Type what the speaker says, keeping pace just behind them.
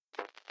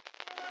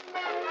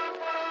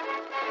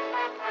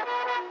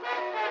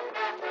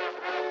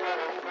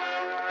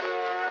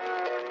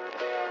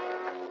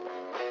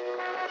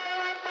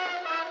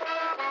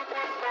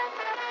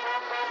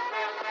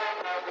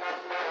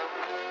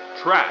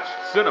Trash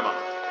Cinema.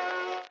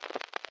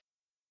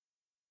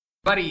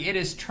 Buddy, it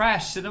is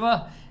Trash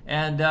Cinema,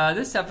 and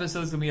this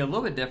episode is going to be a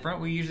little bit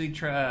different. We usually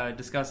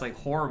discuss like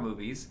horror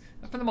movies.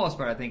 For the most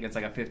part, I think it's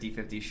like a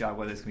 50-50 shot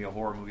whether it's going to be a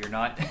horror movie or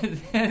not. I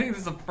think this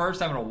is the first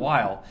time in a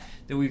while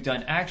that we've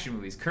done action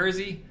movies.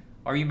 Kersey,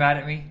 are you mad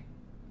at me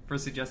for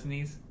suggesting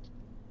these?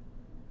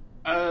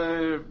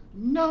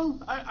 No.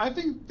 I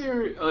think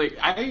they're, like,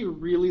 I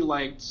really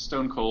liked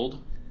Stone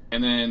Cold,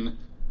 and then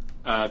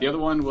the other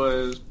one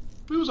was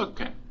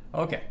okay.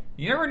 Okay.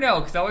 You never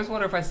know, because I always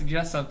wonder if I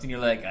suggest something, you're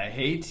like, I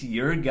hate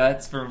your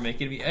guts for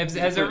making me... Has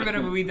there ever been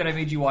a movie that I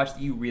made you watch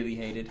that you really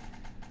hated?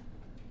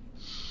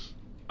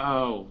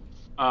 Oh,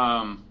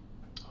 what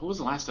was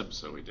the last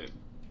episode we did?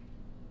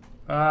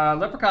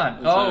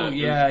 Leprechaun.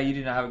 You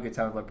did not have a good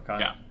time with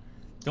Leprechaun. Yeah.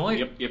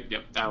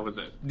 Yep, that was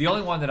it. The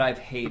only one that I've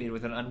hated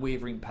with an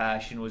unwavering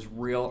passion was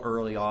real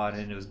early on,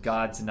 and it was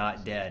God's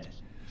Not Dead.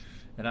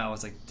 And I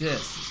was like,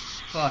 this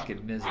is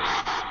fucking misery.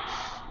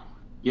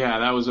 Yeah,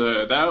 that was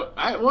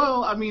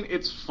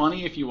it's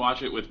funny if you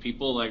watch it with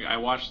people. Like, I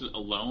watched it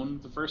alone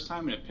the first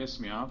time, and it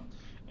pissed me off.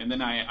 And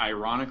then I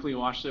ironically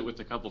watched it with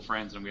a couple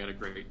friends, and we had a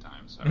great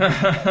time. So.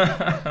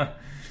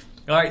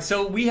 All right,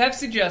 so we have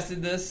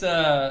suggested this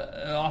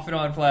off and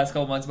on for the last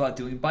couple months about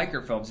doing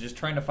biker films, just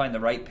trying to find the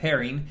right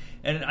pairing.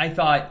 And I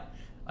thought,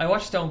 I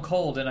watched Stone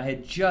Cold, and I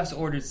had just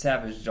ordered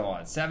Savage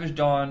Dawn. Savage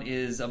Dawn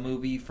is a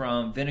movie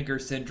from Vinegar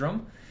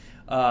Syndrome.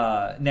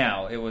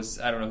 Now, it was,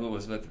 I don't know who it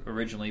was with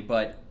originally,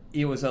 but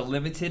it was a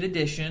limited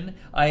edition.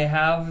 I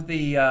have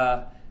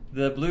the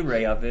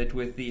Blu-ray of it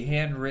with the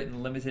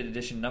handwritten limited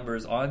edition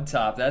numbers on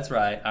top. That's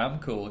right, I'm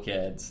cool,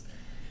 kids.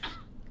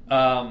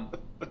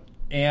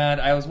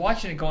 And I was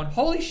watching it going,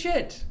 holy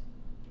shit!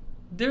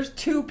 There's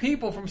two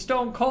people from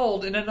Stone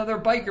Cold in another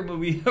biker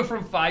movie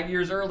from 5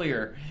 years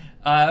earlier.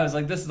 I was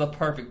like, this is the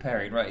perfect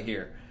pairing right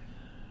here.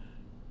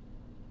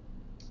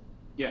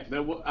 Yeah,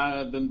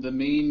 the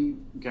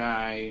main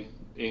guy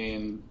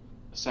in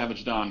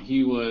Savage Dawn,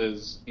 he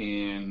was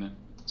in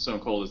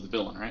Stone Cold as the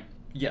villain, right?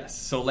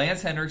 Yes. So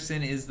Lance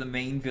Henriksen is the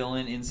main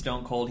villain in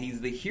Stone Cold.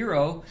 He's the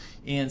hero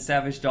in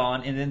Savage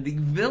Dawn. And then the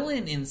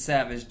villain in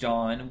Savage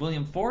Dawn,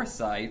 William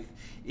Forsythe,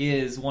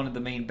 is one of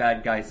the main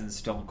bad guys in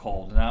Stone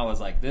Cold. And I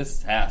was like,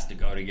 this has to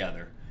go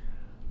together.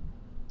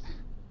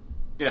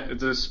 Yeah,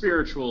 it's a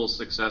spiritual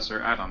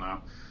successor. I don't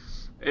know.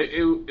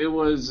 It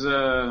was...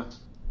 well,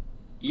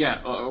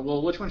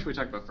 which one should we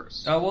talk about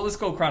first? Well, let's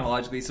go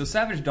chronologically. So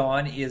Savage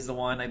Dawn is the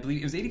one, I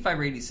believe, it was 85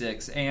 or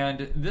 86.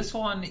 And this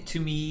one, to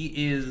me,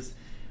 is...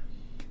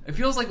 It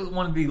feels like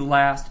one of the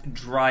last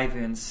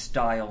drive-in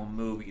style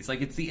movies. Like,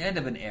 it's the end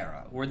of an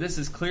era where this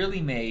is clearly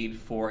made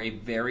for a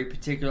very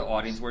particular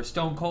audience, where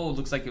Stone Cold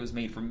looks like it was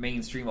made for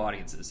mainstream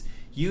audiences.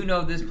 You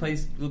know, this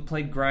place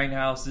played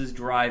grindhouses,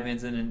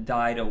 drive-ins, and then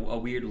died a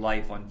weird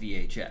life on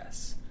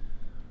VHS.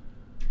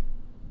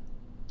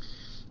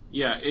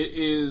 Yeah, it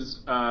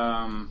is,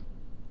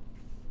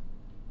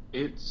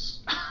 it's...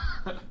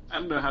 I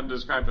don't know how to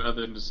describe it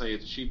other than to say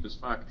it's cheap as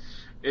fuck.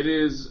 It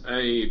is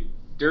a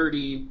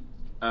dirty...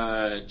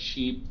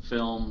 cheap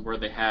film where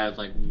they had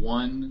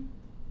one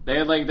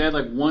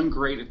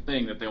great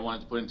thing that they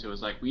wanted to put into it. It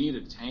was like, we need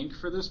a tank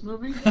for this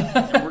movie,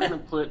 and we're going to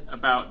put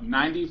about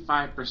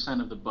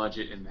 95% of the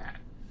budget in that.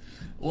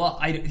 Well,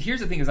 here's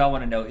the thing is I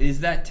want to know,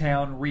 is that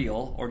town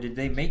real, or did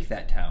they make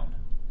that town?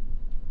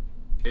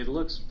 It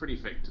looks pretty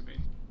fake to me.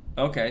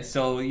 Okay,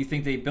 so you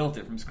think they built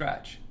it from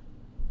scratch?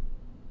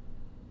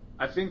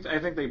 I think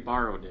they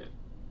borrowed it.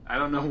 I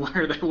don't know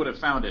where they would have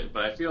found it,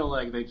 but I feel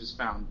like they just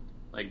found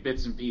like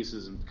bits and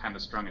pieces and kind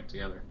of strung it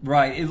together.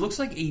 Right. It looks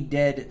like a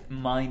dead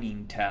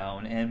mining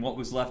town, and what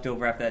was left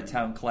over after that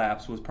town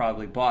collapsed was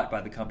probably bought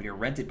by the company or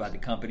rented by the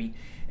company,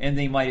 and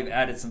they might have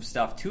added some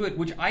stuff to it,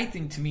 which I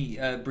think, to me,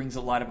 brings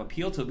a lot of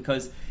appeal to it,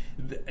 because,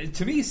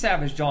 to me,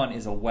 Savage Dawn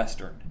is a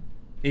Western.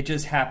 It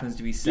just happens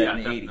to be set in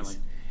the definitely. 80s.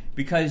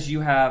 Because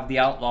you have the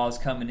outlaws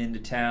coming into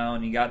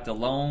town, you got the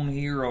lone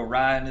hero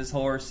riding his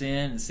horse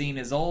in and seeing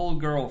his old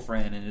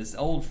girlfriend and his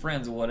old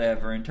friends or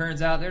whatever, and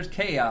turns out there's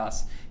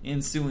chaos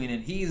ensuing,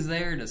 and he's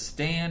there to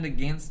stand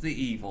against the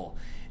evil.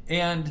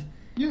 And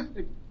yeah,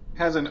 it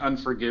has an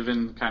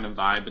Unforgiven kind of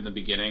vibe in the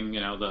beginning. You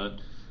know, the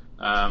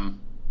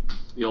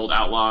old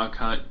outlaw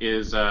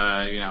is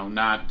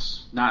not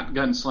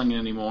gunslinging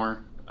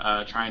anymore,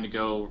 trying to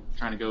go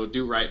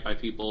do right by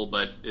people,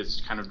 but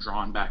it's kind of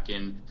drawn back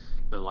in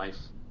the life.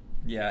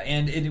 Yeah,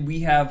 and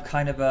we have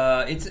kind of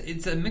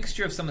it's a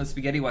mixture of some of the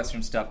spaghetti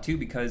western stuff too,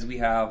 because we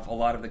have a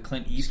lot of the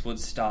Clint Eastwood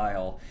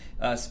style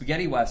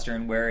spaghetti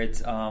western where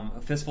it's A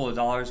Fistful of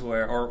Dollars,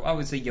 or I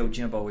would say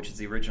Yojimbo, which is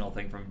the original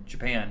thing from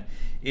Japan,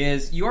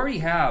 is you already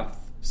have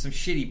some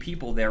shitty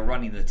people there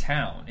running the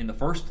town in the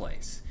first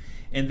place.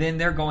 And then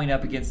they're going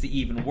up against the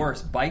even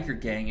worse biker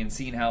gang and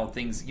seeing how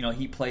things,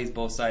 he plays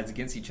both sides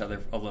against each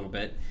other a little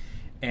bit.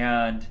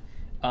 And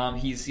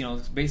he's,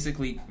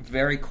 basically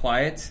very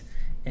quiet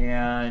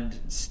and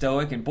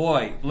stoic, and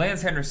boy,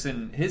 Lance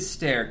Henriksen, his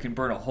stare can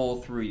burn a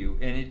hole through you,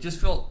 and it just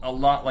felt a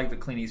lot like the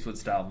Clint Eastwood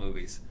style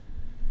movies.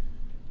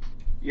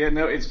 Yeah,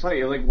 no, it's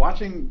funny. Like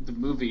watching the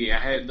movie, I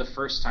had the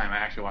first time I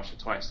actually watched it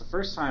twice. The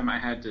first time I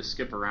had to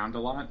skip around a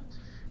lot,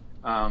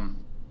 and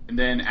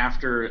then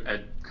after a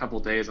couple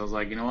days, I was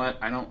like, you know what?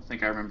 I don't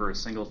think I remember a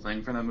single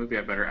thing from that movie.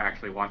 I better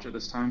actually watch it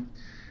this time.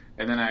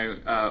 And then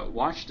I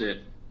watched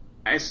it.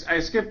 I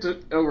skipped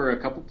it over a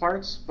couple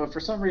parts, but for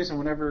some reason,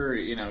 whenever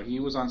he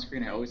was on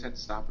screen, I always had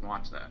to stop and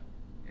watch that.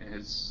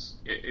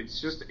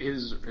 It's just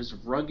his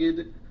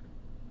rugged,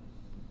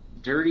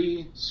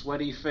 dirty,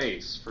 sweaty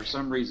face for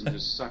some reason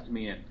just sucked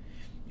me in.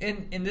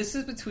 And this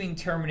is between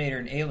Terminator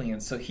and Alien,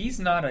 so he's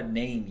not a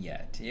name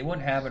yet. It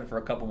wouldn't happen for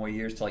a couple more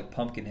years till like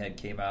Pumpkinhead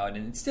came out,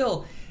 and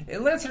still,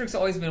 Lance Henriksen's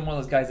always been one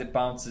of those guys that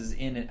bounces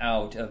in and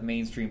out of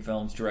mainstream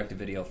films,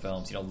 direct-to-video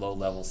films,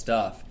 low-level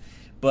stuff.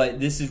 But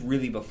this is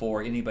really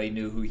before anybody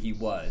knew who he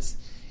was,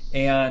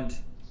 and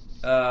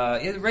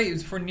it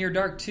was for Near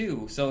Dark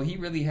too, so he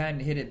really hadn't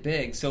hit it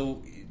big.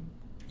 So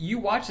you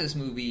watch this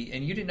movie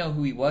and you didn't know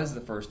who he was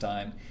the first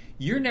time.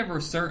 You're never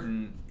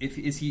certain if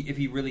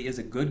he really is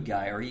a good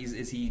guy, or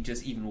is he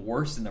just even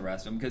worse than the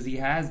rest of them, because he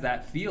has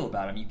that feel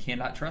about him. You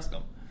cannot trust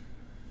him.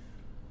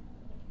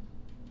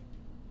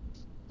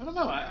 I don't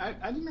know. I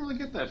didn't really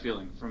get that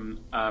feeling from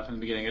the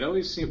beginning. It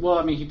always seemed, well,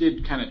 I mean, he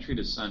did kind of treat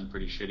his son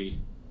pretty shitty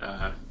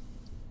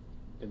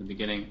in the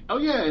beginning. Oh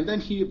yeah, and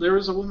then there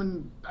was a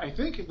woman. I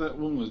think that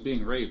woman was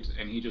being raped,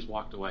 and he just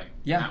walked away.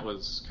 Yeah, and that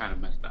was kind of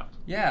messed up.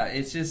 Yeah,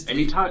 it's just, and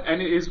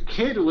his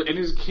kid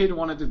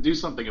wanted to do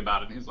something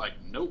about it, and he's like,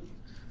 nope,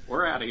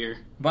 we're out of here.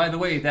 By the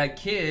way, that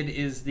kid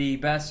is the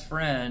best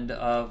friend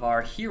of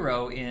our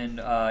hero in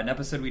an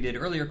episode we did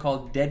earlier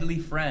called Deadly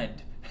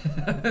Friend.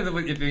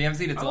 If you haven't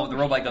seen it, it's the one with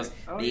the robot goes,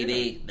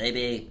 baby,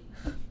 baby.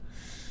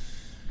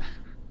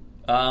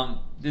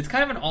 It's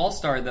kind of an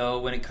all-star, though,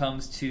 when it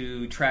comes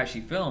to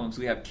trashy films.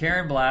 We have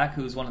Karen Black,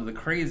 who's one of the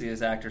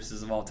craziest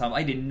actresses of all time.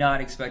 I did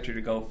not expect her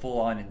to go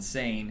full-on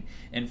insane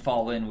and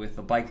fall in with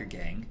the biker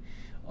gang.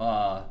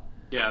 Yeah,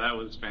 that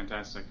was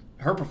fantastic.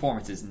 Her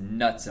performance is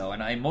nutso,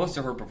 and most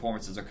of her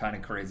performances are kind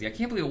of crazy. I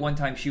can't believe at one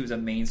time she was a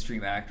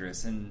mainstream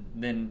actress, and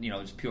then,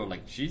 just people are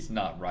like, she's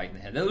not right in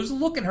the head. There's a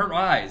look in her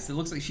eyes. It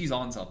looks like she's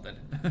on something.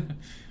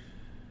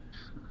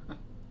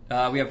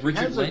 We have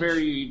Richard Lynch.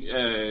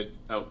 Sorry.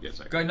 Go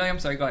ahead. No, I'm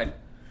sorry. Go ahead.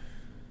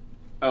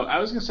 Oh, I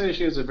was going to say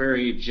she has a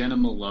very Jenna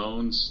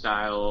Malone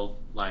style,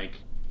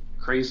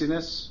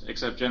 craziness,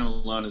 except Jenna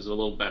Malone is a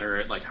little better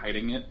at,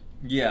 hiding it.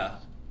 Yeah.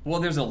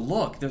 Well, there's a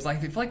look. I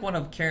feel like one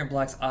of Karen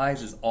Black's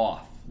eyes is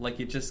off.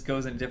 Like, it just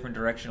goes in a different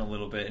direction a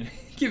little bit. And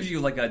it gives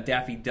you, a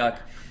Daffy Duck,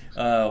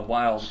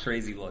 wild,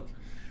 crazy look.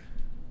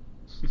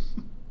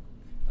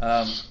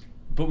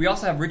 But we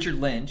also have Richard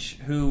Lynch,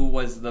 who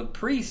was the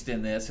priest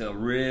in this, a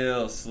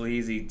real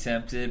sleazy,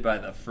 tempted by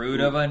the fruit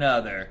of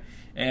another.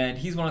 And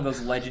he's one of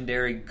those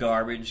legendary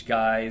garbage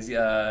guys.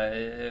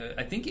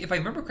 I think, if I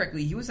remember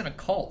correctly, he was in a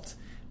cult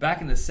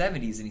back in the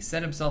 70s, and he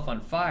set himself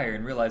on fire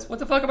and realized, what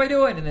the fuck am I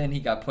doing? And then he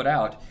got put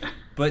out.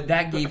 But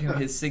that gave him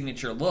his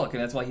signature look,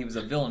 and that's why he was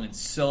a villain in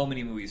so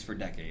many movies for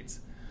decades.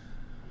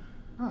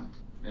 Huh.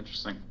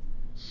 Interesting.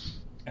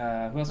 Who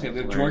else do we have?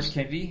 We have George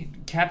Kennedy.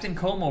 Captain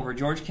Comb-Over,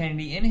 George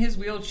Kennedy, in his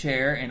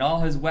wheelchair and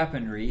all his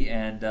weaponry,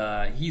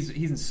 and he's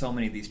in so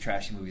many of these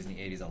trashy movies in the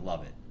 80s. I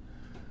love it.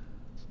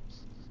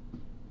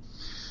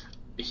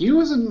 He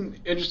was an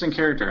interesting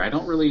character. I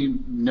don't really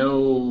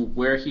know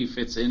where he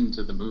fits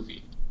into the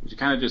movie. He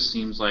kind of just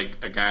seems like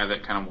a guy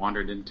that kind of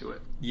wandered into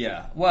it.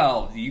 Yeah.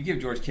 Well, you give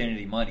George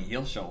Kennedy money,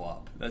 he'll show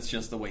up. That's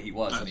just the way he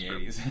was in the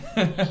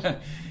 80s.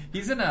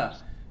 He's in a...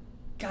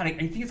 God, I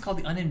think it's called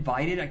The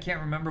Uninvited. I can't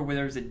remember, where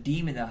there's a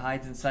demon that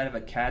hides inside of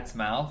a cat's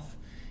mouth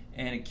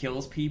and it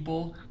kills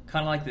people,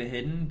 kind of like The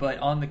Hidden. But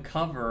on the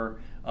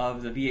cover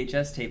of the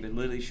VHS tape, it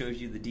literally shows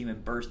you the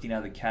demon bursting out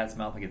of the cat's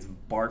mouth like it's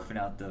barfing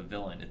out the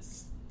villain.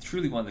 It's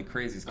truly one of the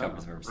craziest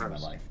covers I've ever seen in my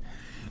life.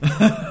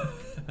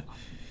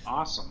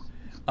 Awesome.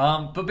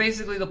 But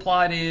basically the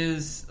plot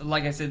is,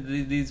 like I said,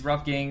 these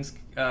rough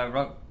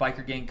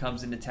biker gang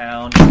comes into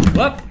town.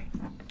 Whoop!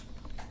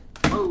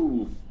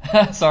 Oh!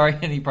 Sorry,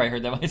 and you probably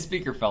heard that. My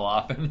speaker fell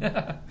off.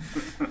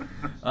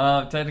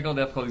 Technical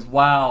difficulties.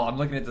 Wow, I'm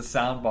looking at the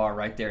sound bar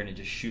right there, and it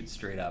just shoots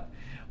straight up.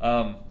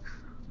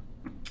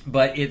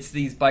 But it's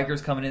these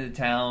bikers coming into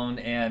town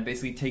and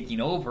basically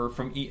taking over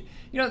from...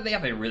 they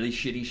have a really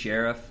shitty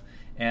sheriff.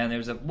 And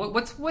there's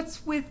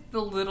what's with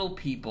the little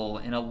people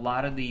in a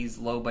lot of these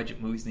low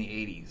budget movies in the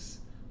 80s?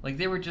 Like,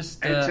 they were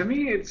just and to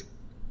me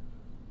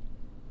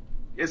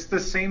it's the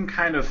same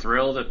kind of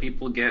thrill that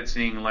people get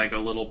seeing a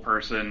little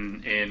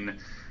person in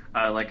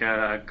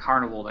a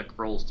carnival that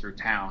rolls through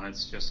town.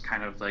 It's just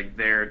kind of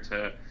there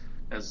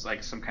as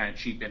some kind of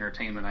cheap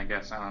entertainment, I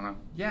guess. I don't know.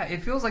 Yeah,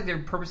 it feels like they're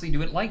purposely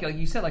doing it like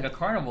you said, like a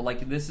carnival.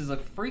 Like, this is a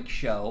freak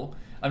show.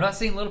 I'm not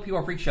saying little people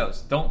are freak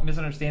shows. Don't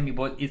misunderstand me,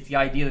 but it's the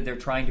idea that they're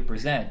trying to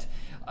present.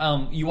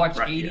 You watch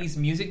 80s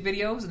music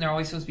videos, and they're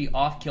always supposed to be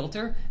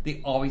off-kilter.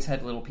 They always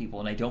had little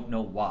people, and I don't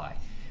know why.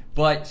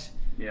 But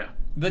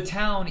the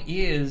town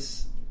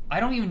is... I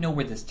don't even know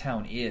where this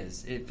town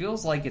is. It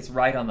feels like it's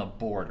right on the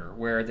border,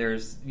 where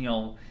there's,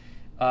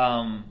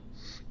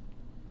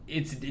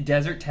 it's a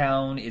desert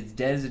town. It's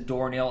dead as a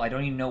doornail. I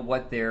don't even know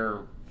what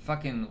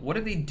what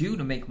do they do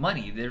to make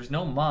money? There's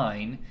no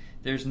mine.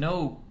 There's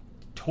no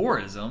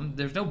tourism.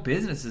 There's no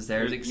businesses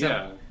there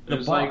except the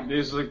bar.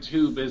 There's like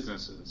 2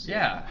 businesses.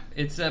 Yeah,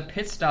 it's a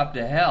pit stop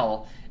to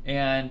hell,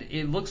 and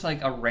it looks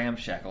like a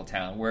ramshackle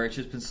town where it's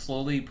just been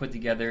slowly put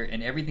together,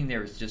 and everything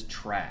there is just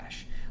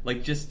trash.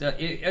 Like just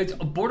it's a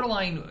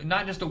borderline,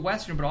 not just a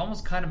Western, but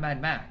almost kind of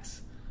Mad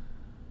Max.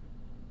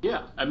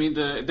 Yeah, I mean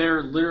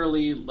they're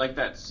literally like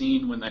that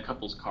scene when that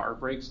couple's car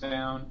breaks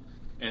down,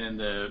 and then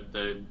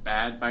the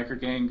bad biker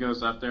gang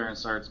goes up there and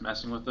starts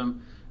messing with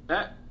them.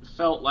 That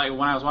felt like,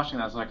 when I was watching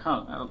that, I was like,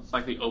 that's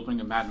like the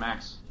opening of Mad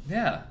Max.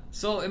 Yeah.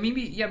 So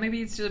maybe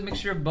it's a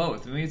mixture of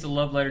both. Maybe it's a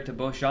love letter to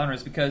both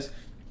genres because,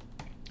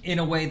 in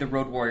a way, the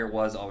Road Warrior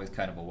was always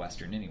kind of a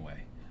Western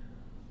anyway.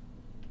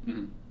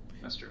 Mm-hmm.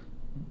 That's true.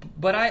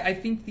 But I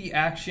think the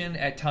action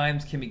at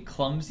times can be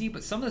clumsy,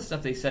 but some of the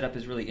stuff they set up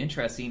is really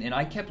interesting. And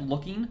I kept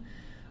looking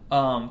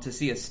to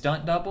see a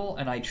stunt double,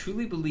 and I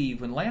truly believe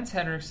when Lance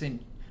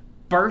Henriksen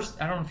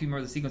burst, I don't know if you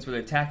remember the sequence where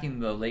they're attacking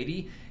the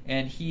lady,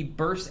 and he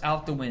bursts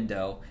out the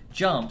window,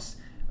 jumps,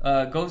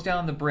 goes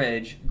down the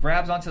bridge,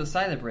 grabs onto the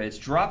side of the bridge,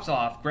 drops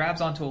off,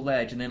 grabs onto a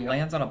ledge, and then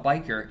lands on a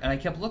biker. And I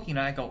kept looking,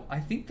 and I go, I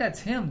think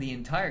that's him the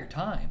entire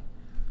time.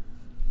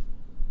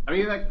 I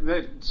mean,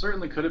 that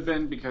certainly could have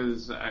been,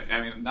 because,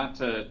 I mean, not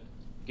to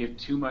give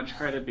too much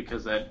credit,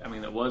 because that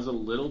was a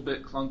little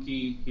bit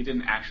clunky. He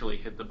didn't actually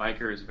hit the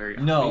biker. It's very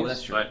obvious. No,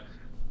 that's true. But,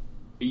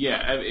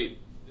 yeah,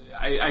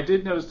 I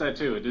did notice that,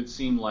 too. It did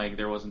seem like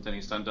there wasn't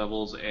any stunt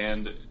doubles,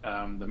 and,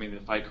 the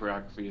fight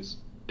choreography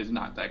is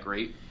not that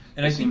great.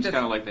 And it seems kind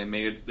of like they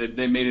made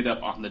it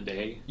up on the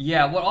day.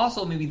 Yeah, well,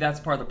 also maybe that's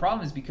part of the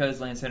problem is because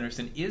Lance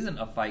Henriksen isn't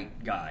a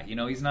fight guy. You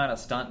know, he's not a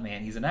stunt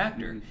man. He's an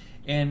actor. Mm-hmm.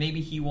 And maybe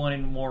he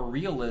wanted more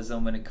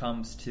realism when it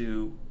comes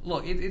to...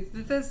 Look,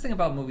 the thing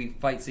about movie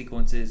fight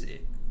sequences,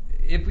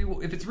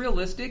 if it's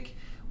realistic,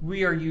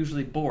 we are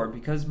usually bored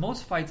because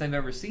most fights I've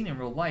ever seen in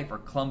real life are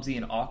clumsy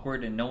and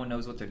awkward and no one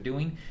knows what they're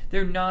doing.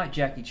 They're not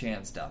Jackie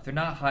Chan stuff. They're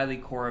not highly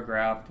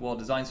choreographed,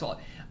 well-designed. So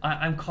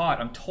I'm caught.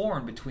 I'm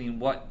torn between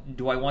what...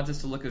 Do I want this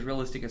to look as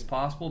realistic as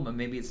possible, but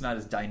maybe it's not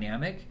as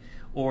dynamic?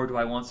 Or do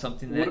I want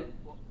something that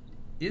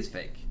is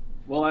fake?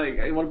 Well,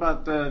 what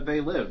about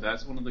They Live?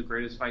 That's one of the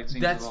greatest fight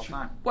scenes of all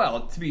time.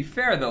 Well, to be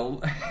fair,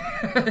 though,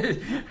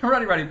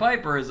 Roddy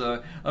Piper is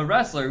a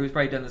wrestler who's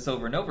probably done this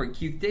over and over.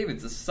 Keith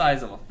David's the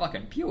size of a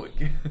fucking Buick.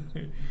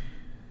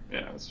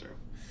 Yeah, that's true.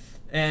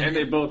 And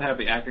they both have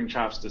the acting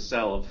chops to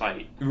sell a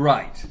fight.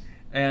 Right.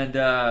 And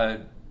I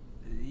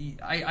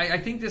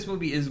think this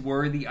movie is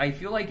worthy. I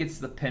feel like it's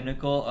the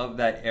pinnacle of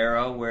that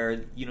era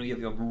where, you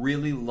have a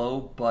really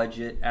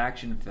low-budget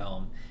action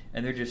film,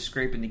 and they're just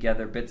scraping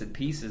together bits and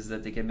pieces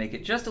that they can make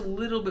it just a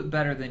little bit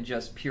better than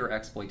just pure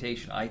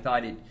exploitation. I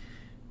thought it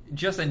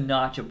just a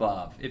notch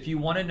above. If you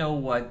want to know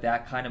what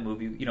that kind of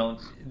movie,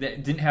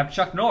 that didn't have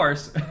Chuck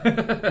Norris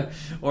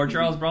or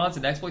Charles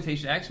Bronson,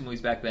 exploitation action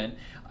movies back then,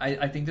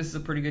 I think this is a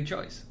pretty good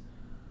choice.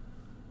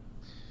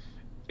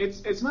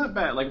 It's not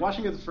bad. Like,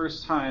 watching it the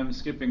first time,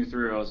 skipping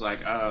through, I was like,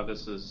 oh,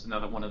 this is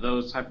another one of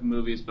those type of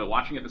movies. But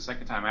watching it the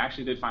second time, I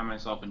actually did find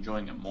myself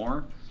enjoying it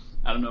more.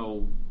 I don't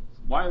know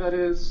why that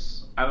is.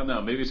 I don't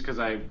know. Maybe it's because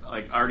I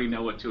already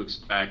know what to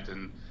expect,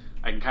 and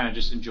I can kind of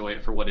just enjoy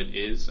it for what it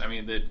is. I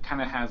mean, it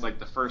kind of has,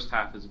 the first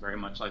half is very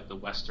much like the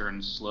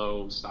Western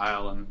slow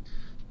style, and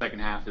the second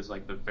half is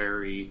the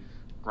very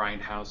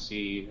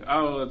grindhousey,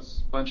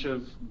 it's a bunch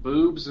of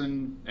boobs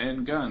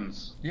and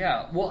guns.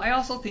 Yeah, well, I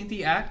also think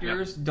the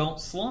actors don't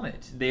slum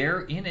it.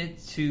 They're in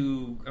it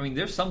to...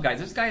 there's some guys.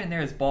 This guy in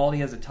there is bald. He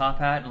has a top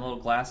hat and little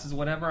glasses,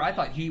 whatever. I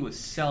thought he was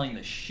selling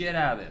the shit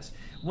out of this.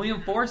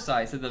 William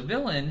Forsythe said the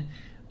villain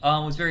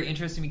was very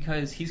interesting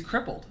because he's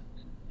crippled.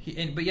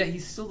 But yet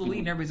he's still the lead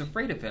and everybody's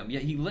afraid of him.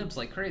 Yet he limps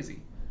like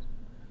crazy.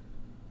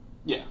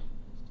 Yeah.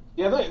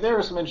 Yeah, there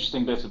are some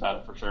interesting bits about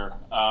it for sure.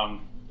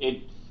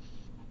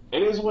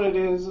 It is what it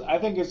is. I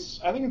think it's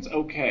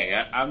okay.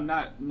 I'm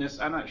not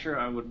sure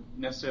I would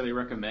necessarily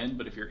recommend,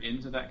 but if you're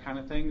into that kind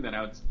of thing, then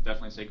I would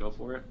definitely say go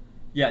for it.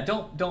 Yeah,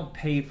 don't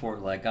pay for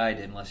it like I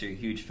did unless you're a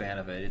huge fan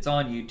of it. It's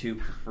on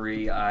YouTube for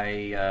free.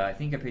 I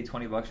think I paid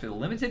 $20 for the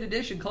limited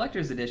edition,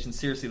 collector's edition.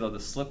 Seriously though, the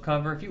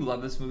slipcover. If you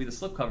love this movie, the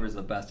slipcover is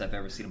the best I've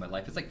ever seen in my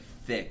life. It's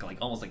thick,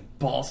 almost like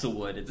balsa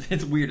wood.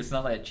 It's weird. It's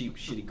not that cheap,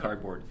 shitty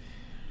cardboard.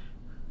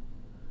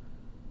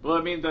 Well,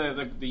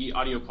 the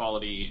audio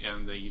quality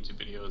in the YouTube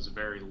video is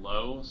very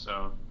low,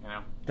 so,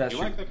 if you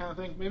like that kind of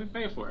thing, maybe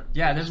pay for it.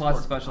 Yeah, there's lots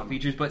of special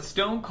features, but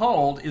Stone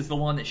Cold is the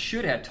one that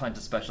should have tons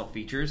of special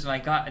features,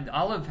 and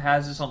Olive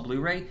has this on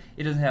Blu-ray.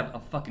 It doesn't have a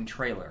fucking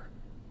trailer.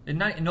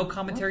 No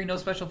commentary, no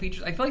special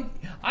features. I feel like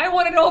I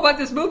want to know about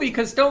this movie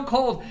because Stone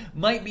Cold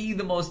might be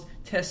the most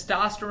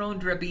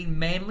testosterone-dripping,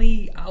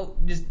 manly,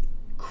 just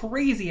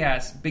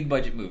crazy-ass,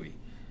 big-budget movie.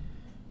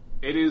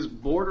 It is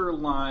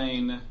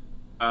borderline...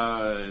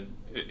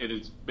 It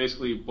is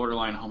basically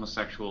borderline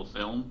homosexual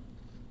film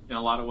in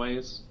a lot of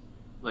ways.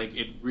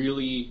 It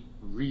really,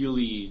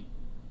 really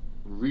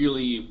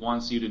really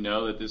wants you to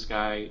know that this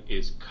guy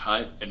is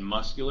cut and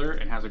muscular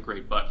and has a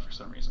great butt for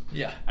some reason.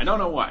 Yeah. I don't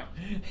know why,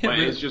 but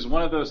it's just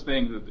one of those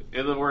things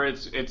where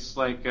it's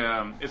like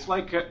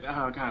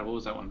oh god, what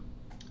was that one?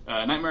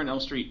 Nightmare on Elm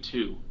Street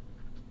 2,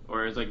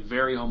 where it's like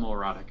very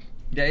homoerotic.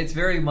 Yeah, it's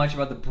very much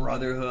about the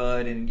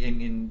brotherhood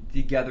and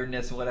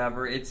togetherness and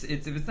whatever. It's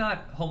if it's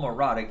not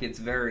homoerotic, it's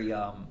very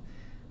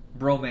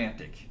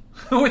romantic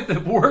with the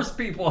worst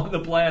people on the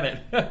planet.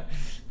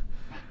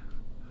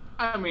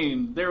 I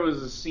mean, there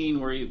was a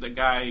scene where the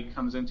guy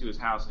comes into his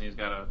house and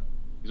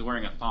he's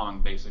wearing a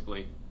thong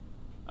basically,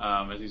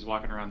 as he's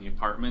walking around the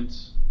apartment,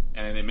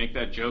 and they make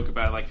that joke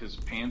about like his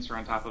pants are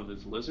on top of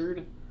his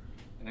lizard,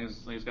 and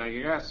he's got,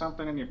 you got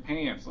something in your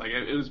pants. Like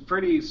it was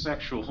pretty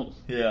sexual.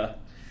 Yeah.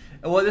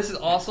 Well, this is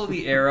also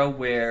the era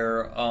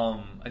where, I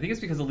think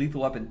it's because of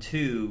Lethal Weapon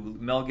 2,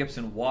 Mel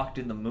Gibson walked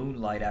in the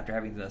moonlight after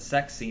having the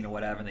sex scene or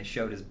whatever, and they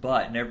showed his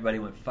butt, and everybody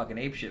went fucking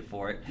apeshit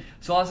for it.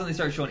 So all of a sudden they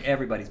started showing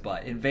everybody's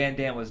butt, and Van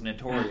Damme was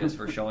notorious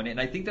for showing it, and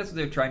I think that's what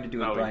they're trying to do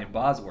with Brian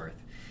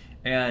Bosworth.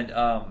 And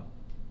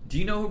do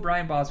you know who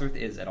Brian Bosworth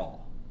is at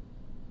all?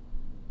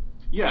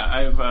 Yeah,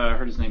 I've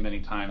heard his name many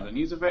times, and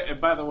he's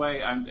by the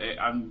way,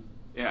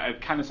 I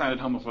kind of sounded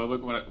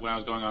homophobic when I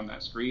was going on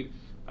that screed.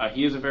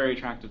 He is a very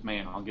attractive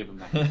man. I'll give him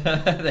that.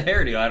 The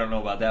hairdo, I don't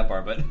know about that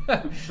part, but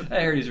that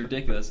hairdo's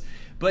ridiculous.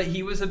 But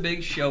he was a big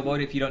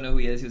showboat. If you don't know who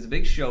he is, he was a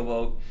big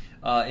showboat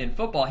in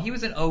football. He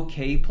was an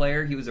okay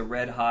player. He was a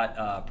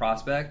red-hot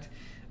prospect.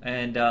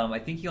 And I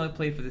think he only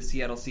played for the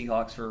Seattle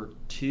Seahawks for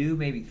 2,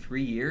 maybe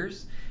 3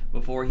 years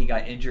before he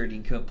got injured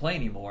and couldn't play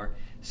anymore.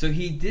 So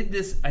he did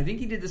this, I think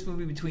he did this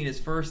movie between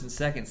his first and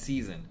second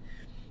season.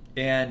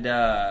 And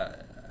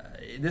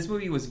this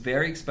movie was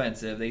very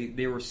expensive.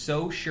 They were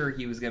so sure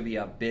he was going to be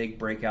a big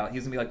breakout. He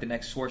was going to be like the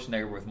next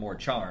Schwarzenegger with more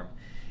charm.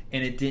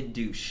 And it didn't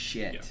do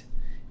shit.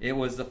 Yeah. It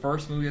was the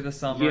first movie of the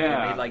summer.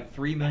 Yeah. It made like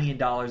 $3 million.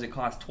 It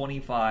cost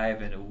 $25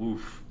 million, and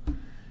woof. It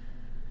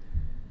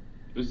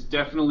was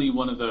definitely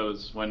one of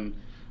those when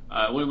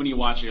you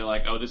watch it, you're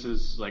like, oh, this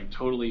is like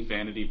totally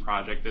vanity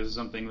project. This is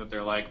something that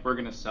they're like, we're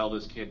going to sell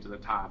this kid to the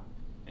top.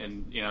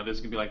 And, you know, this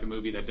could be like the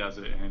movie that does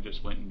it, and it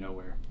just went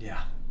nowhere.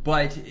 Yeah.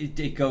 But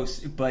it goes,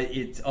 but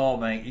it's, oh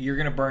man, you're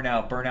going to burn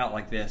out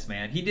like this,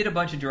 man. He did a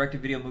bunch of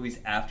direct-to-video movies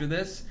after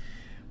this,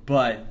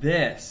 but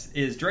this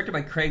is directed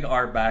by Craig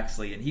R.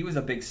 Baxley, and he was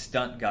a big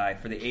stunt guy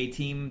for the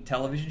A-Team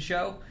television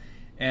show.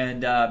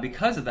 And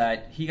because of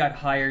that, he got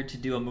hired to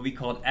do a movie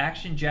called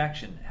Action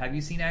Jackson. Have you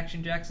seen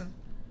Action Jackson?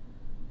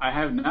 I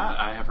have not.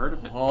 I have heard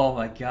of it. Oh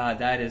my god,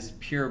 that is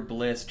pure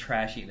bliss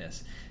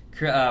trashiness.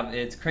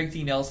 It's Craig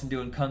T. Nelson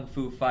doing kung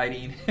fu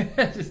fighting.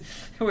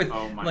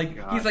 Oh my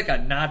God. He's like a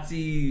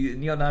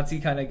neo-Nazi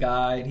kind of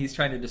guy, and he's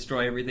trying to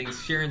destroy everything.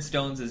 Sharon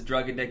Stone's his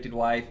drug-addicted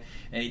wife,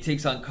 and he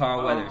takes on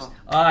Carl Weathers.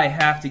 I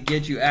have to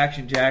get you,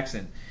 Action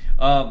Jackson.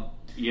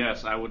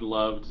 Yes, I would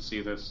love to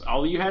see this.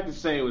 All you had to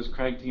say was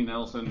Craig T.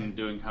 Nelson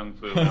doing kung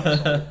fu.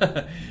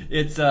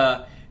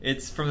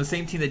 It's from the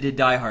same team that did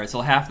Die Hard,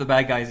 so half the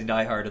bad guys in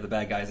Die Hard are the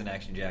bad guys in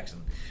Action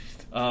Jackson.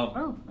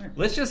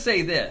 Let's just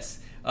say this.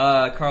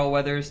 Carl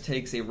Weathers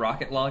takes a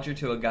rocket launcher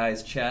to a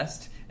guy's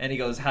chest, and he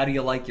goes, "How do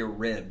you like your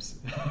ribs?"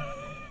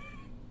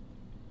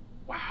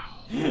 Wow.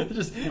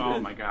 Oh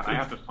my god, I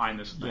have to find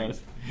this thing.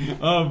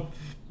 Yes.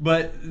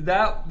 But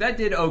that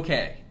did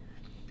okay.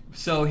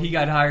 So he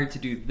got hired to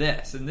do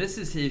this, and this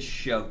is his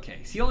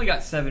showcase. He only got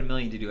 $7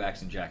 million to do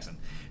Action Jackson,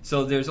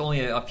 so there's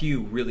only a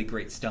few really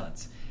great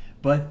stunts.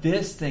 But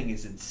this thing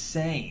is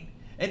insane,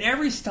 and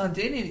every stunt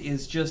in it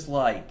is just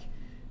like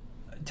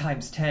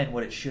times 10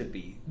 what it should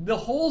be. The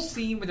whole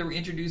scene where they were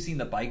introducing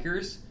the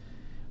bikers,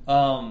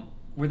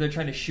 where they're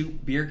trying to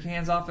shoot beer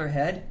cans off their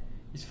head,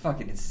 is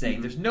fucking insane.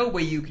 Mm-hmm. There's no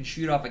way you can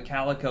shoot off a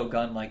Calico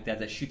gun like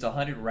that shoots a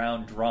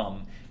 100-round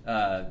drum,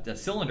 the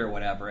cylinder or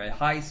whatever, at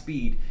high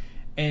speed,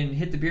 and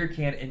hit the beer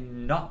can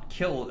and not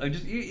kill.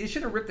 It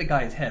should have ripped the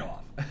guy's head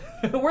off.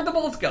 Where'd the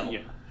bullets go?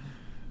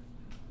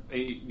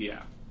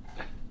 Yeah.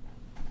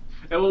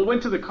 It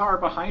went to the car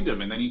behind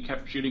him, and then he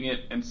kept shooting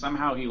it, and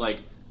somehow he like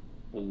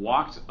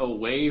walked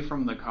away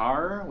from the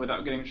car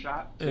without getting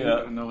shot. So yeah. I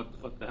don't know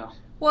what the hell.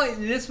 Well,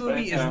 this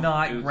movie is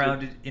not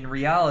grounded in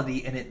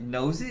reality, and it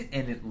knows it,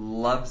 and it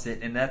loves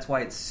it, and that's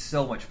why it's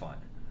so much fun.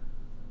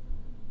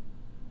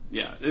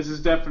 Yeah, this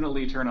is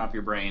definitely turn off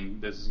your brain.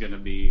 This is going to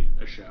be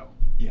a show.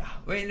 Yeah.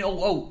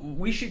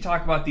 We should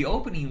talk about the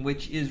opening,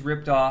 which is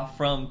ripped off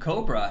from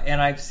Cobra,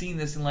 and I've seen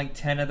this in like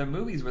 10 other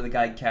movies where the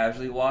guy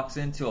casually walks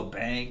into a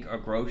bank, a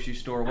grocery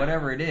store,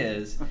 whatever it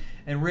is,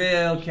 and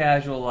real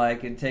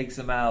casual-like, and takes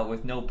them out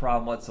with no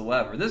problem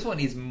whatsoever. This one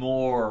is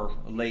more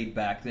laid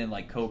back than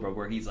like Cobra,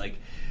 where he's like,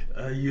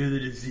 "You're the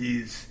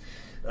disease,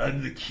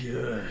 I'm the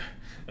cure."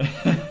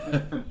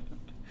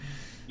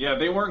 Yeah,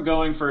 they weren't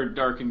going for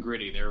dark and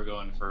gritty. They were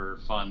going for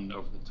fun,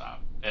 over the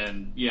top.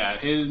 And yeah,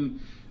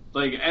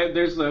 like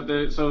there's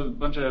so a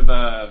bunch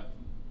of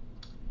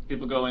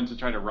people go in to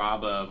try to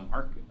rob a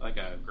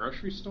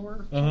grocery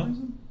store for some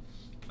reason.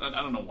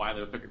 I don't know why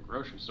they would pick a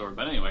grocery store,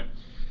 but anyway.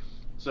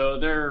 So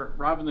they're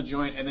robbing the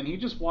joint, and then he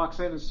just walks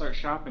in and starts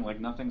shopping like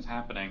nothing's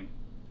happening.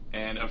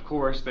 And of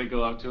course, they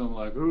go up to him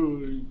like,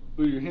 "Oh,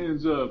 put your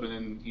hands up," and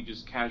then he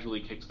just casually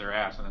kicks their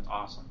ass, and it's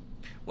awesome.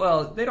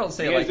 Well, they don't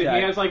say it like that.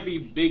 He has like the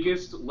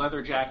biggest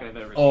leather jacket I've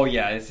ever seen. Oh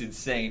yeah, it's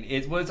insane.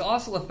 It's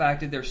also the fact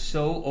that they're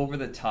so over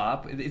the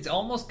top. It's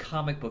almost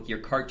comic booky or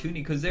cartoony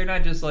because they're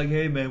not just like,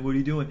 "Hey man, what are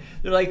you doing?"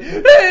 They're like,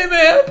 "Hey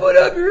man, put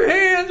up your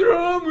hands or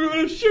I'm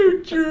gonna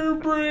shoot your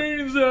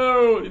brains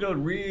out." You know,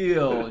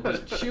 real,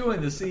 just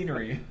chewing the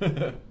scenery.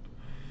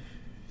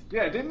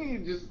 Yeah,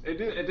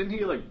 didn't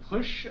he like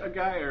push a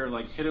guy or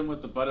like hit him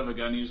with the butt of a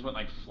gun? He just went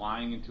like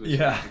flying into his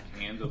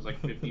hands. It was like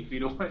 50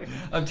 feet away.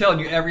 I'm telling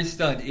you, every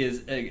stunt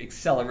is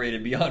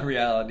accelerated beyond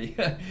reality.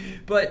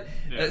 But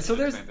so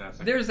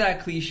there's that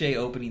cliche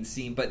opening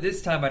scene. But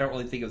this time, I don't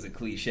really think it was a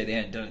cliche. They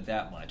hadn't done it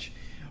that much.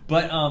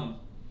 But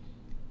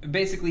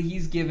basically,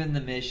 he's given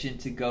the mission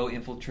to go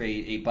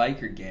infiltrate a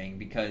biker gang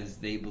because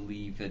they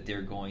believe that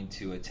they're going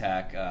to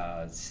attack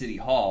City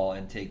Hall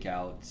and take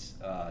out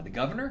the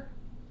governor.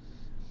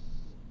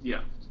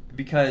 Yeah,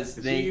 because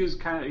he's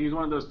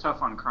one of those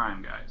tough on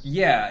crime guys.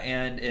 Yeah,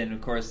 and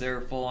of course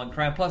they're full on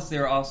crime. Plus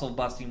they're also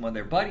busting one of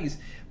their buddies.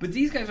 But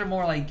these guys are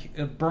more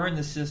like burn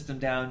the system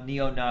down,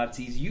 neo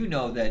Nazis. You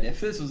know that if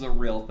this was a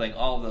real thing,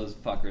 all of those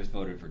fuckers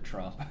voted for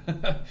Trump.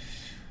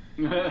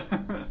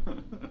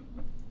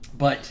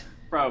 But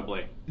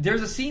probably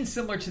there's a scene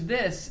similar to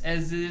this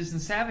as it is in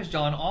Savage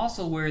Dawn,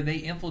 also where they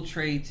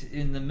infiltrate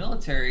in the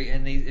military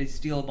and they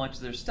steal a bunch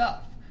of their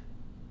stuff.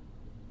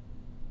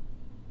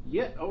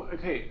 Yeah. Oh,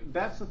 okay.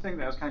 That's the thing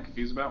that I was kind of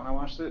confused about when I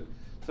watched it.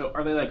 So,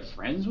 are they like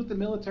friends with the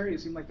military?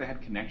 It seemed like they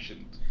had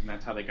connections, and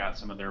that's how they got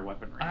some of their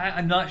weaponry.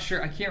 I'm not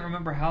sure. I can't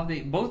remember how they.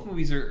 Both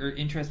movies are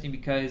interesting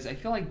because I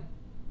think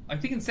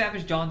in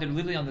Savage Dawn they're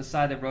literally on the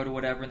side of the road or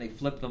whatever, and they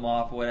flip them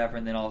off or whatever,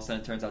 and then all of a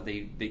sudden it turns out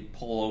they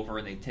pull over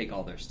and they take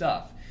all their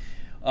stuff.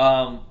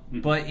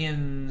 But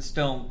in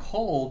Stone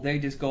Cold, they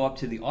just go up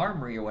to the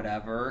armory or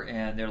whatever,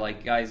 and they're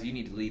like, "Guys, you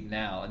need to leave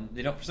now," and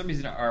they don't for some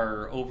reason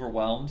are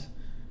overwhelmed.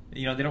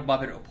 You know, they don't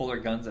bother to pull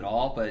their guns at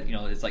all, but, you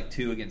know, it's like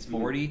 2 against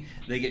 40. Mm-hmm.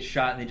 They get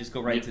shot and they just go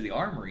right to the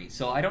armory.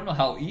 So I don't know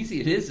how easy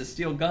it is to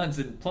steal guns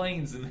and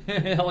planes and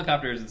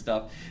helicopters and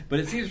stuff, but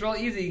it seems real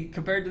easy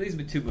compared to these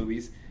 2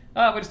 movies.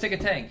 We'll just take a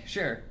tank,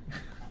 sure.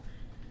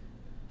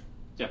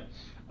 Yeah,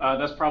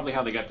 that's probably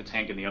how they got the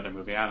tank in the other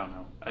movie. I don't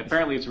know.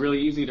 Apparently it's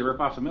really easy to rip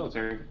off the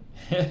military.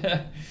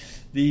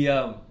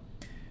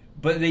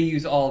 But they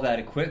use all that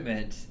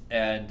equipment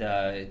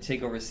and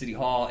take over City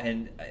Hall,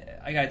 and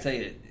I gotta tell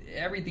you,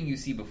 everything you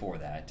see before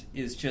that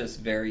is just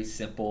very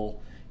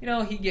simple. You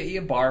know, you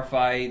get bar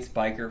fights,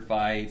 biker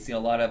fights, you know,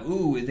 a lot of,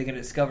 is they going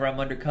to discover I'm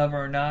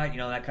undercover or not, you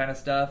know, that kind of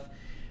stuff.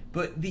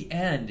 But the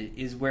end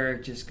is where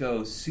it just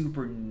goes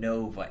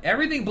supernova.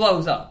 Everything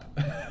blows up.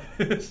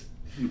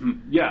 Mm-hmm.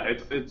 Yeah,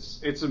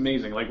 it's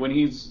amazing. Like when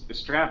he's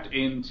strapped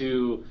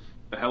into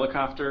the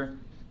helicopter,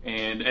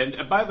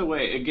 and by the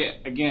way,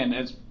 again,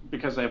 it's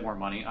because they have more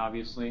money,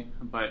 obviously,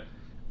 but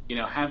you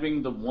know,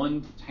 having the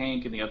one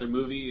tank in the other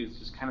movie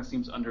just kind of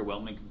seems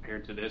underwhelming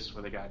compared to this,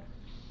 where they got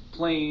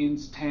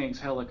planes, tanks,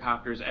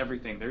 helicopters,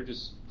 everything. They're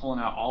just pulling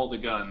out all the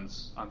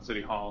guns on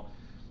City Hall,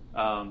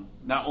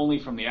 not only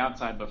from the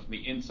outside but from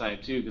the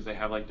inside too, because they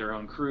have like their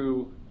own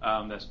crew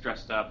that's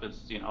dressed up as,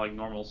 you know, like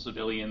normal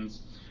civilians.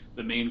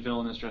 The main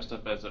villain is dressed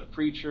up as a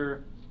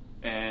preacher,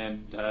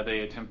 and they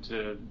attempt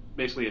to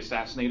basically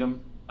assassinate him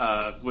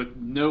with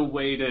no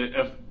way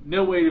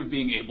of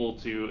being able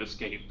to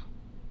escape.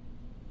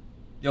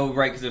 Oh,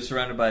 right, because they're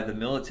surrounded by the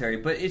military.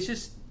 But it's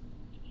just,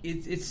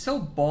 it's so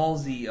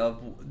ballsy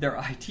of their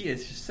idea.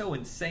 It's just so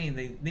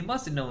insane. They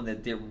must have known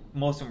that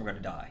most of them were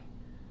going to die.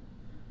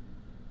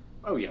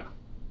 Oh, yeah.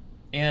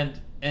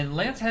 And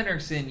Lance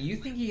Henriksen, you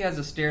think he has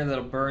a stare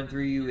that'll burn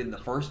through you in the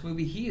first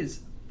movie? He is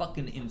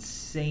fucking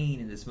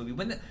insane in this movie.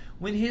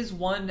 When his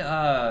one,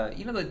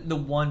 you know, the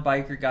one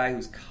biker guy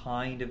who's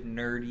kind of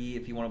nerdy,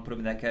 if you want to put him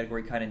in that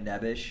category, kind of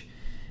nebbish.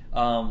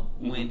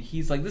 When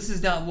he's like, "This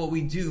is not what we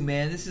do,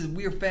 man.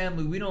 We're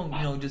family. We don't,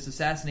 you know, just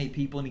assassinate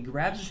people." And he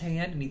grabs his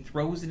hand and he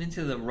throws it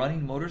into the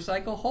running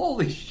motorcycle.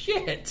 Holy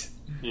shit!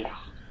 Yeah.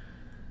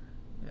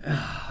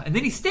 And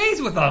then he stays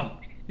with them.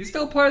 He's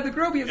still part of the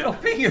group. He has no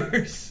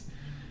fingers.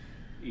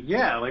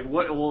 Yeah, like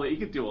what? Well, he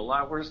could do a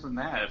lot worse than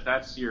that. If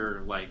that's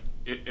your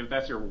if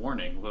that's your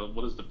warning, well,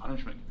 what is the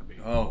punishment going to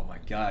be? Oh my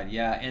god,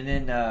 yeah. And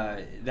then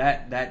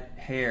that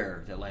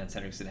hair that Lance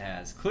Henriksen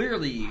has,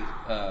 clearly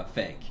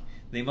fake.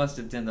 They must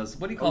have done those.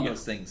 What do you call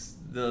those things?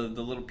 The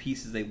little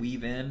pieces they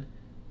weave in.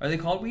 Are they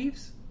called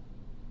weaves?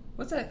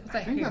 What's that?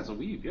 I think that's a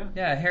weave. Yeah.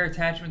 Yeah, hair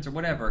attachments or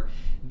whatever.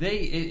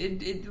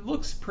 It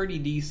looks pretty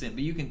decent,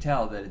 but you can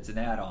tell that it's an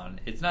add-on.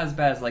 It's not as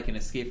bad as like an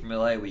Escape from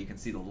LA where you can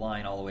see the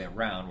line all the way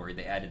around where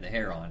they added the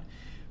hair on.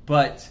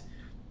 But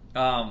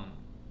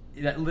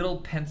that little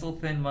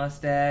pencil-thin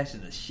mustache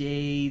and the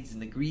shades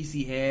and the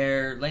greasy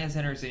hair, Lance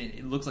Henriksen,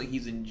 it looks like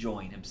he's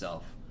enjoying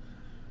himself.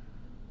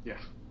 Yeah.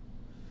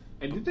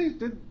 And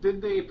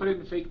did they put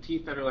in fake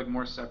teeth that are like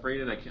more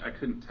separated? I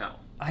couldn't tell.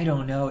 I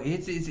don't know.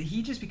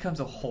 He just becomes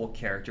a whole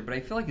character, but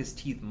I feel like his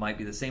teeth might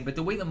be the same. But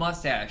the way the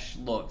mustache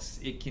looks,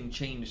 it can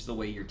change the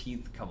way your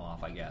teeth come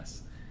off, I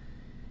guess.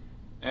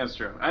 That's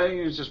true. I think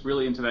he was just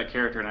really into that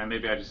character, and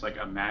maybe I just like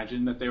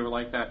imagined that they were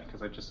like that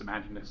because I just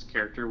imagined this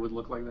character would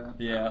look like that.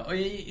 Yeah,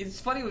 it's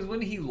funny was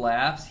when he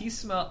laughs, he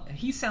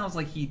sounds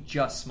like he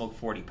just smoked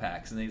 40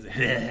 packs, and he's like,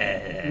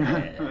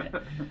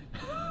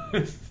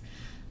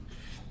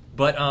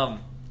 but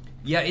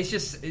yeah, it's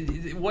just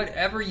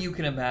whatever you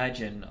can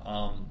imagine.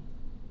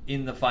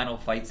 In the final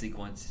fight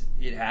sequence,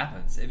 it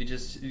happens. It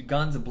just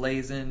guns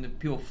ablazing,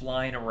 people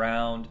flying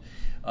around.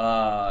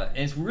 And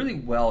it's really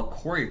well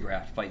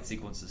choreographed fight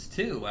sequences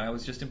too, and I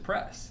was just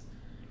impressed.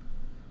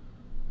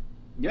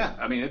 Yeah,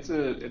 I mean it's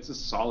a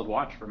solid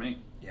watch for me.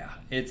 Yeah,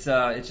 it's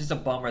just a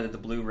bummer that the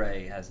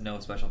Blu-ray has no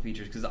special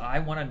features because I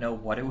want to know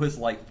what it was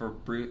like for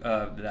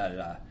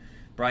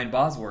Brian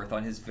Bosworth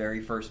on his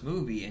very first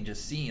movie and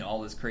just seeing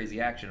all this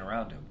crazy action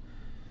around him.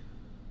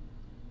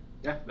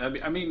 Yeah,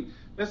 I mean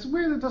that's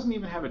weird. It doesn't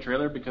even have a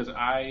trailer because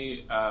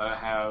I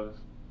have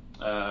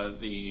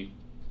the.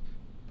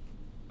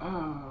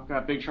 Oh,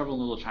 got Big Trouble in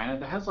Little China.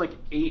 That has like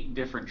 8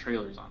 different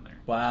trailers on there.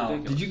 Wow!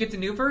 Did you get the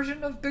new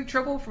version of Big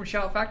Trouble from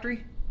Shout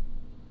Factory?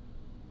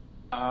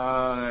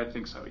 I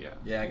think so. Yeah.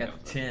 Yeah, I got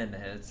the tin.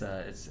 It's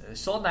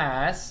so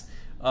nice.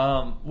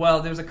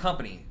 Well, there's a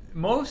company.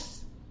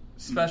 Most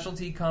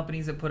specialty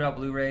companies that put out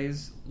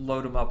Blu-rays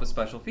load them up with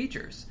special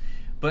features,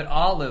 but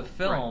Olive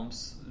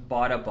Films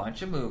bought a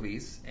bunch of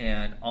movies,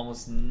 and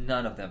almost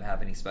none of them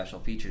have any special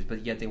features,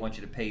 but yet they want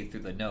you to pay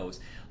through the nose.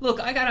 Look,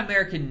 I got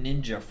American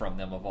Ninja from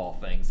them, of all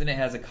things, and it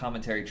has a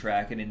commentary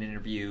track and an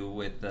interview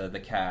with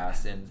the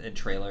cast and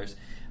trailers.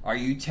 Are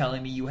you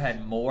telling me you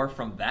had more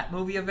from that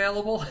movie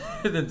available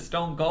than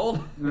Stone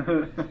Cold?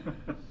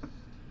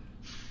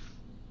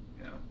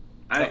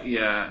 I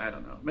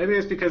don't know. Maybe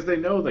it's because they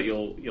know that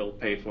you'll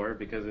pay for it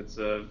because it's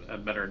a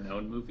better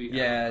known movie.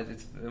 Yeah,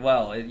 it's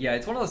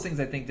one of those things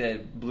I think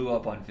that blew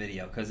up on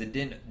video because it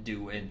didn't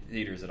do in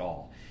theaters at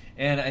all.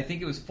 And I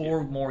think it was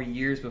 4 more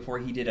years before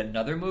he did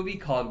another movie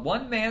called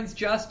One Man's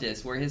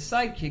Justice, where his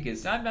sidekick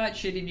is, I'm not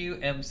shitting you,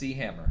 MC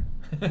Hammer.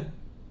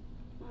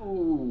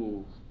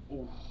 Ooh.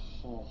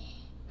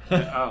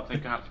 Oh,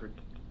 thank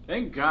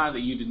God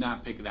that you did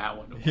not pick that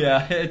one.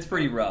 Yeah, it's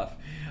pretty rough.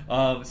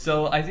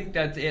 So I think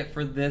that's it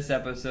for this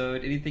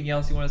episode. Anything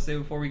else you want to say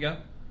before we go?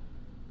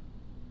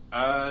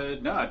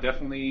 No,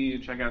 definitely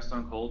check out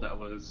Stone Cold. That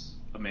was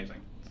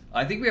amazing.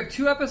 I think we have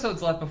 2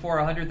 episodes left before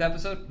our 100th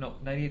episode. No,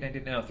 98,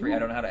 99, no, 3. Ooh. I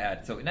don't know how to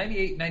add. So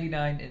 98,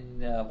 99,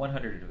 and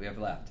 100 we have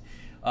left.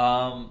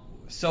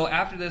 So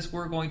after this,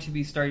 we're going to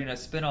be starting a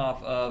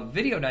spin-off of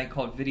Video Night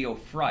called Video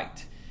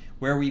Fright,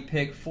 where we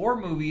pick 4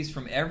 movies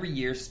from every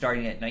year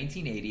starting at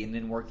 1980 and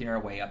then working our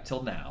way up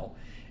till now.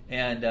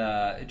 And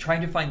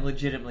trying to find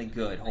legitimately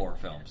good horror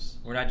films.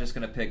 We're not just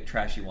going to pick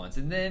trashy ones.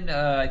 And then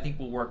I think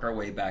we'll work our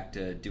way back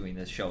to doing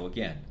this show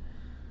again.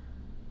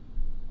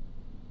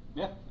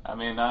 Yeah, I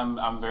mean,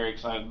 I'm very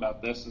excited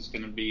about this. It's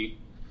going to be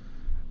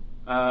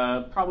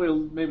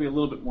probably maybe a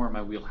little bit more in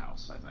my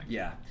wheelhouse, I think.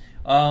 Yeah.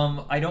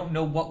 I don't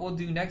know what we'll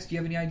do next. Do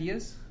you have any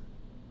ideas?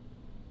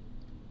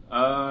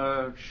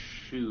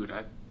 Shoot,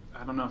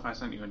 I don't know if I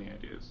sent you any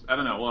ideas. I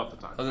don't know. We'll have to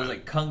talk. Oh, there's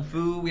like Kung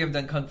Fu. We haven't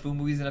done Kung Fu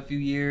movies in a few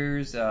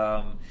years.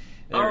 There's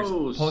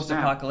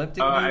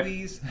post-apocalyptic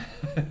movies.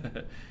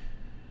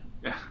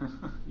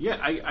 Yeah,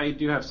 I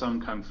do have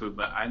some Kung Fu,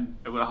 but I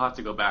will have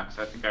to go back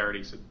because I think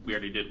we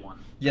already did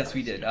one. Yes,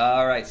 we did.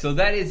 All right, so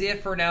that is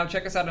it for now.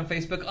 Check us out on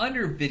Facebook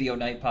under Video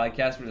Night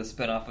Podcast. We're the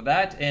spinoff of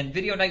that. And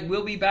Video Night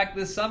will be back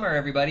this summer,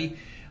 everybody.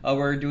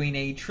 We're doing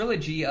a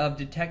trilogy of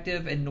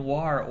detective and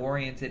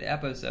noir-oriented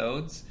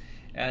episodes.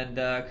 And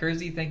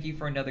Kersey, thank you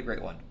for another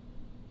great one.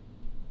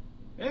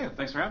 Yeah,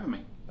 thanks for having me.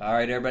 All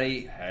right,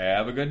 everybody,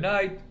 have a good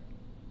night.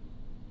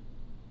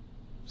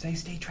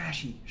 Stay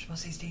trashy. You're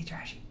supposed to say stay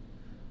trashy.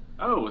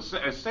 Oh,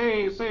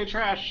 say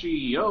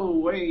trashy.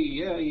 Oh, hey,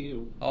 yeah,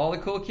 you. All the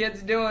cool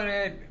kids doing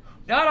it.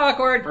 Not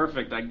awkward.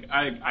 Perfect.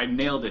 I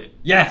nailed it.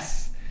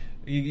 Yes.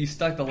 You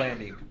stuck the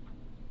landing.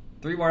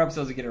 3 more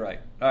episodes to get it right.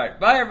 All right,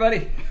 bye,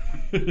 everybody.